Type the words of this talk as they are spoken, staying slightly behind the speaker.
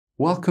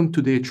Welcome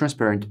to the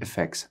Transparent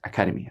FX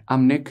Academy.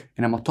 I'm Nick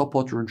and I'm a top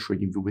author on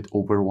TradingView with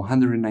over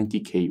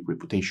 190k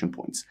reputation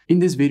points. In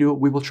this video,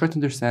 we will try to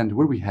understand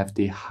where we have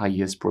the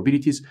highest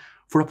probabilities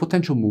for a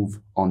potential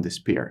move on this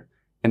pair.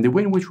 And the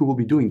way in which we will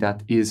be doing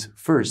that is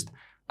first,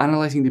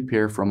 analyzing the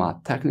pair from a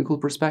technical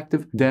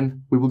perspective.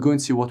 Then we will go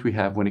and see what we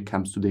have when it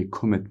comes to the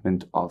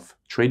commitment of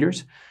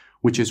traders,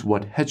 which is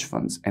what hedge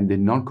funds and the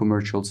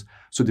non-commercials,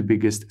 so the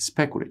biggest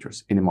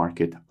speculators in the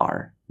market,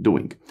 are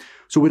doing.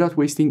 So without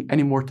wasting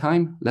any more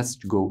time, let's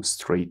go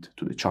straight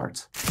to the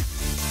charts.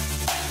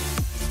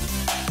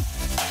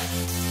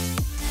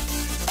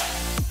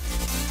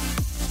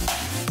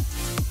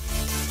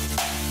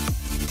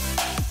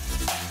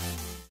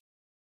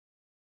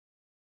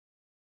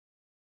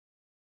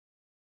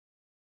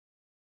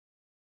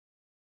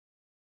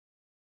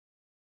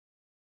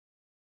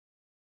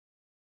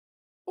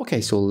 Okay,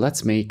 so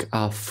let's make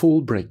a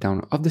full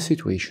breakdown of the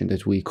situation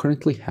that we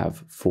currently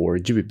have for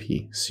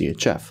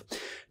GBPCHF.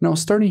 Now,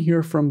 starting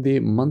here from the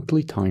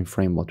monthly time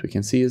frame, what we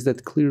can see is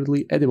that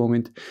clearly at the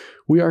moment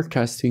we are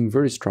testing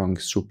very strong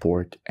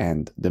support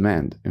and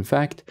demand. In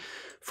fact,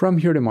 from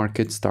here the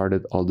market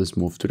started all this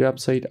move to the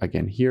upside,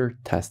 again here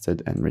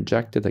tested and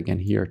rejected, again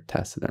here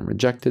tested and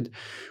rejected.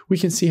 We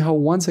can see how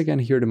once again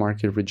here the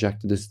market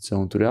rejected this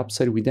zone to the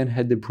upside. We then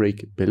had the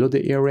break below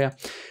the area,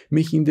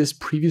 making this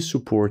previous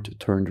support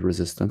turned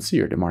resistance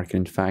here. The market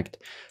in fact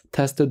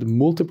tested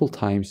multiple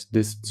times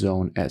this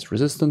zone as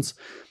resistance.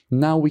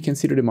 Now we can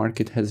see that the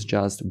market has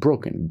just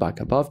broken back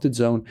above the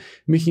zone,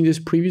 making this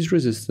previous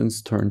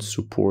resistance turn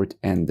support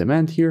and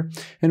demand here,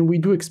 and we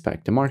do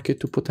expect the market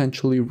to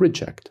potentially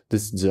reject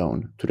this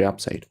zone to the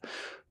upside.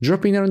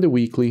 Dropping down on the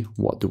weekly,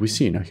 what do we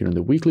see? Now here on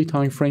the weekly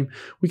time frame,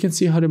 we can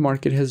see how the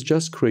market has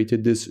just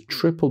created this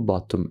triple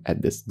bottom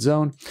at this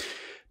zone.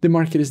 The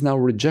market is now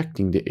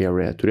rejecting the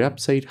area to the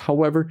upside.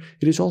 However,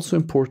 it is also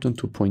important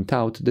to point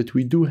out that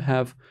we do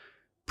have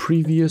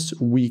previous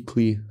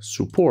weekly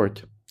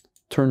support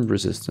turned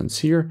resistance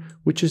here,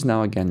 which is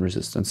now again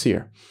resistance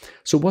here.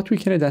 So what we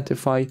can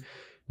identify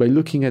by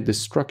looking at the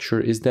structure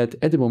is that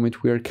at the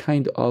moment we are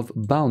kind of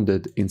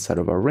bounded inside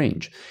of our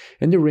range,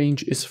 and the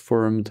range is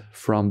formed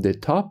from the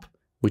top,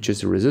 which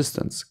is the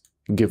resistance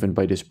given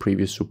by this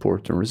previous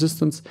support and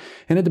resistance,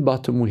 and at the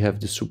bottom we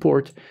have the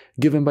support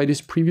given by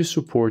this previous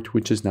support,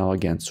 which is now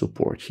again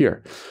support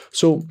here.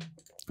 So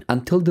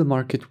until the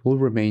market will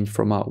remain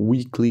from a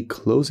weekly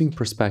closing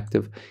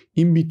perspective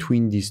in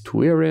between these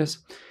two areas,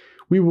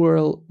 we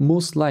will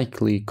most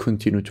likely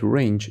continue to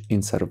range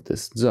inside of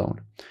this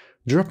zone.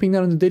 Dropping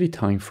down on the daily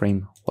time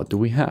frame, what do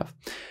we have?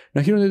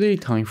 Now here on the daily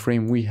time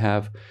frame, we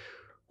have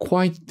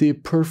quite the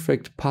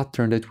perfect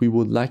pattern that we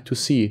would like to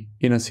see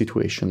in a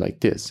situation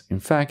like this. In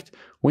fact,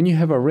 when you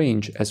have a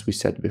range, as we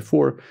said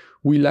before,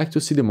 we like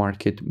to see the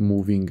market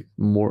moving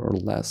more or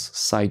less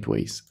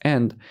sideways.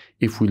 And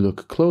if we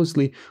look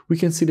closely, we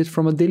can see that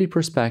from a daily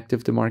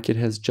perspective, the market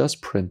has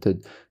just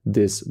printed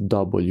this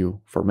W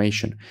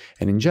formation.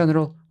 And in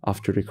general,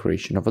 after the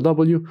creation of a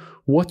W,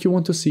 what you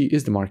want to see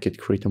is the market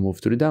create a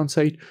move to the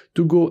downside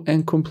to go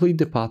and complete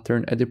the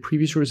pattern at the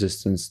previous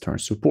resistance turn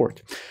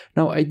support.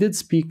 Now, I did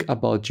speak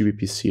about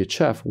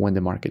GBPCHF when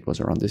the market was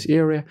around this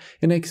area,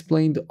 and I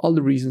explained all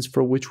the reasons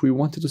for which we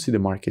wanted to see the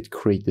market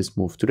create this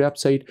move to the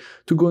upside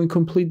to go and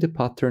complete the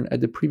pattern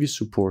at the previous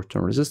support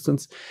turn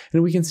resistance.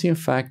 And we can see in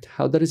fact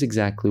how that is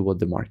exactly what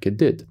the market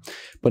did.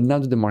 But now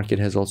that the market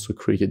has also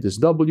created this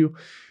W,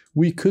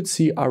 we could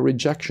see a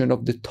rejection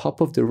of the top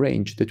of the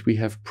range that we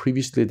have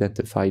previously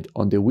identified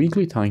on the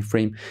weekly time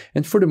frame,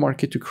 and for the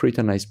market to create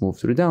a nice move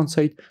to the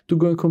downside to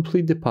go and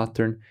complete the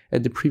pattern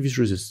at the previous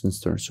resistance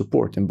turn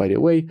support. And by the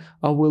way,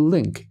 I will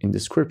link in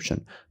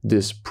description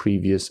this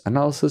previous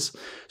analysis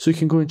so you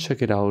can go and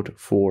check it out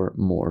for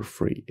more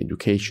free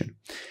education.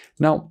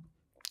 Now,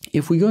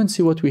 if we go and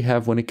see what we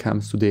have when it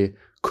comes to the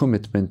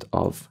commitment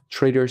of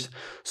traders,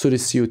 so the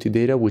COT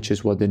data, which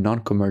is what the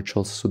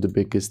non-commercials, so the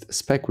biggest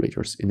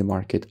speculators in the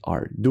market,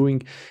 are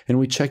doing, and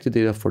we check the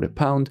data for the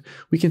pound,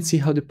 we can see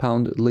how the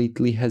pound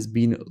lately has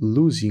been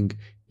losing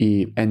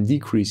and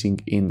decreasing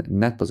in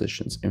net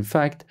positions. In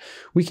fact,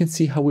 we can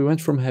see how we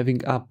went from having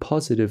a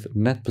positive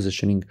net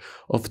positioning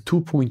of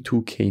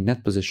 2.2k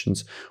net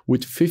positions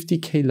with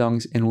 50k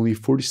longs and only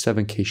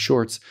 47k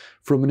shorts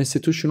from an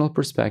institutional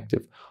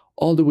perspective,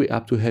 all the way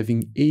up to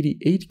having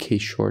 88k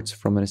shorts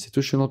from an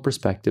institutional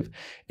perspective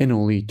and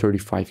only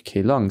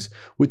 35k longs,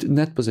 with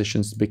net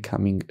positions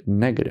becoming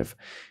negative,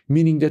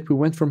 meaning that we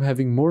went from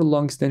having more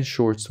longs than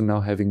shorts to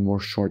now having more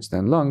shorts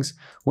than longs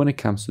when it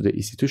comes to the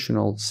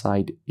institutional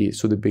side,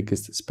 so the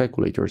biggest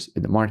speculators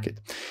in the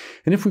market.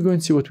 And if we go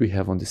and see what we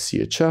have on the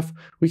CHF,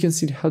 we can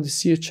see how the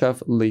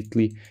CHF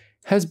lately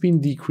has been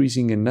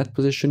decreasing in net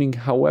positioning.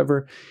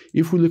 However,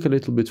 if we look a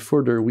little bit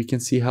further, we can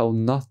see how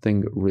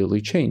nothing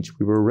really changed.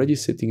 We were already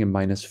sitting in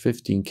minus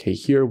 15k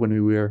here when we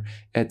were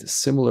at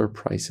similar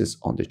prices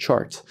on the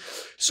chart.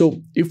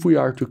 So if we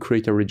are to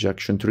create a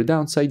rejection to the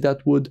downside,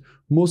 that would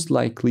most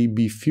likely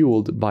be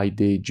fueled by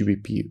the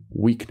GBP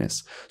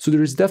weakness. So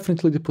there is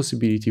definitely the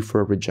possibility for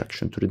a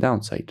rejection to the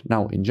downside.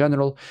 Now, in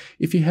general,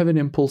 if you have an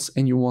impulse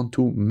and you want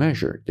to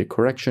measure the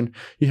correction,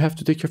 you have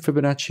to take your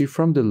Fibonacci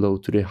from the low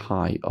to the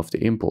high of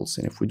the impulse.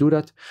 And if we do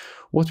that,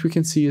 what we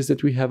can see is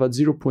that we have a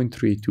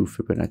 0.32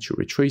 Fibonacci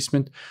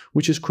retracement,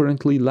 which is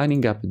currently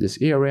lining up at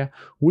this area,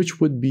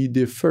 which would be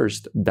the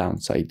first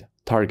downside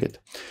target.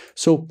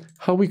 So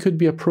how we could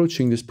be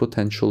approaching this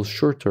potential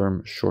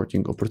short-term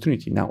shorting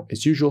opportunity. Now,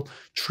 as usual,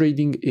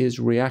 trading is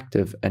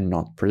reactive and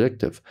not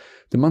predictive.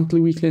 The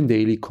monthly, weekly, and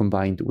daily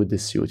combined with the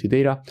COT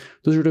data,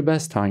 those are the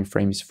best time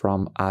frames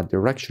from a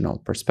directional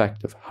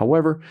perspective.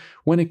 However,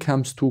 when it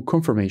comes to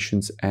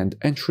confirmations and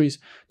entries,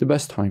 the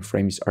best time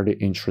frames are the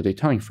intraday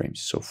time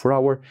frames, so 4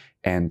 hour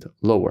and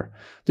lower.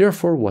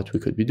 Therefore, what we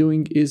could be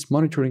doing is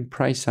monitoring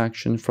price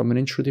action from an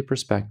intraday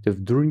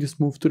perspective during this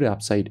move to the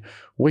upside,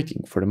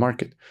 waiting for the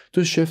market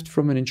to shift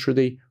from an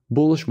intraday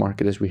bullish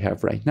market as we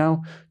have right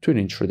now to an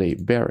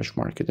intraday bearish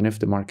market. And if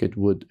the market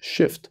would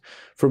shift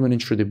from an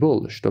intraday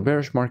bullish to a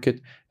bearish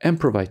market and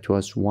provide to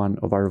us one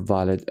of our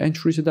valid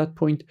entries at that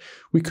point,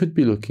 we could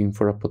be looking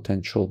for a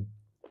potential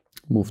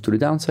move to the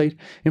downside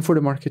and for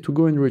the market to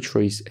go and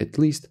retrace at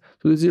least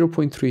to the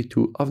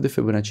 0.32 of the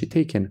Fibonacci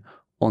taken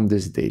on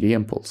this daily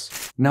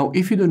impulse. Now,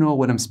 if you don't know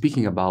what I'm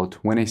speaking about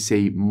when I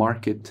say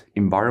market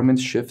environment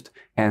shift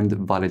and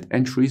valid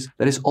entries,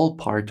 that is all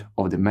part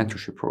of the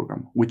mentorship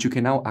program, which you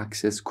can now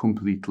access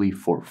completely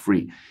for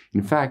free.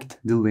 In fact,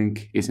 the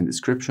link is in the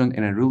description,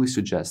 and I really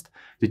suggest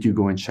that you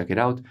go and check it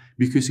out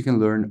because you can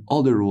learn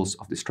all the rules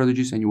of the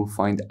strategies and you will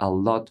find a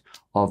lot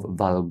of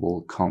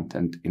valuable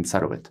content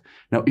inside of it.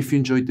 Now, if you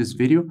enjoyed this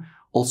video,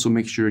 also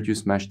make sure you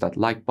smash that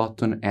like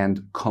button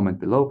and comment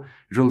below.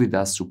 It really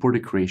does support the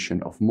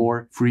creation of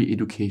more free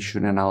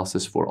education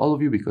analysis for all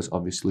of you because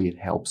obviously it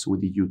helps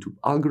with the YouTube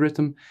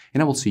algorithm,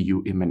 and I will see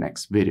you in my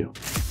next video.